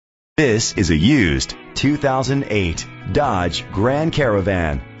This is a used 2008 Dodge Grand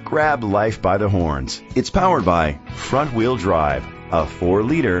Caravan. Grab life by the horns. It's powered by front-wheel drive, a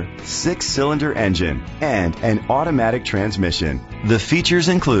 4-liter, 6-cylinder engine, and an automatic transmission. The features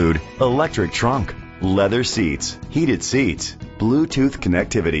include electric trunk, leather seats, heated seats, Bluetooth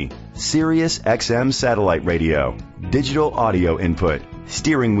connectivity, Sirius XM satellite radio, digital audio input,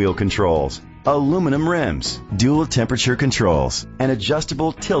 steering wheel controls, aluminum rims, dual temperature controls, and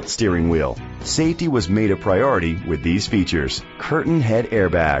adjustable tilt steering wheel. Safety was made a priority with these features: curtain head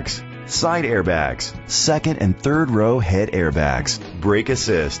airbags, side airbags, second and third row head airbags, brake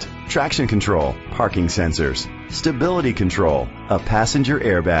assist, traction control, parking sensors, stability control, a passenger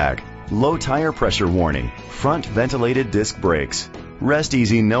airbag, low tire pressure warning, front ventilated disc brakes. Rest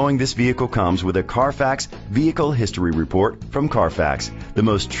easy knowing this vehicle comes with a Carfax Vehicle History Report from Carfax, the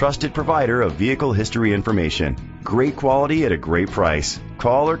most trusted provider of vehicle history information. Great quality at a great price.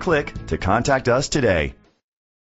 Call or click to contact us today.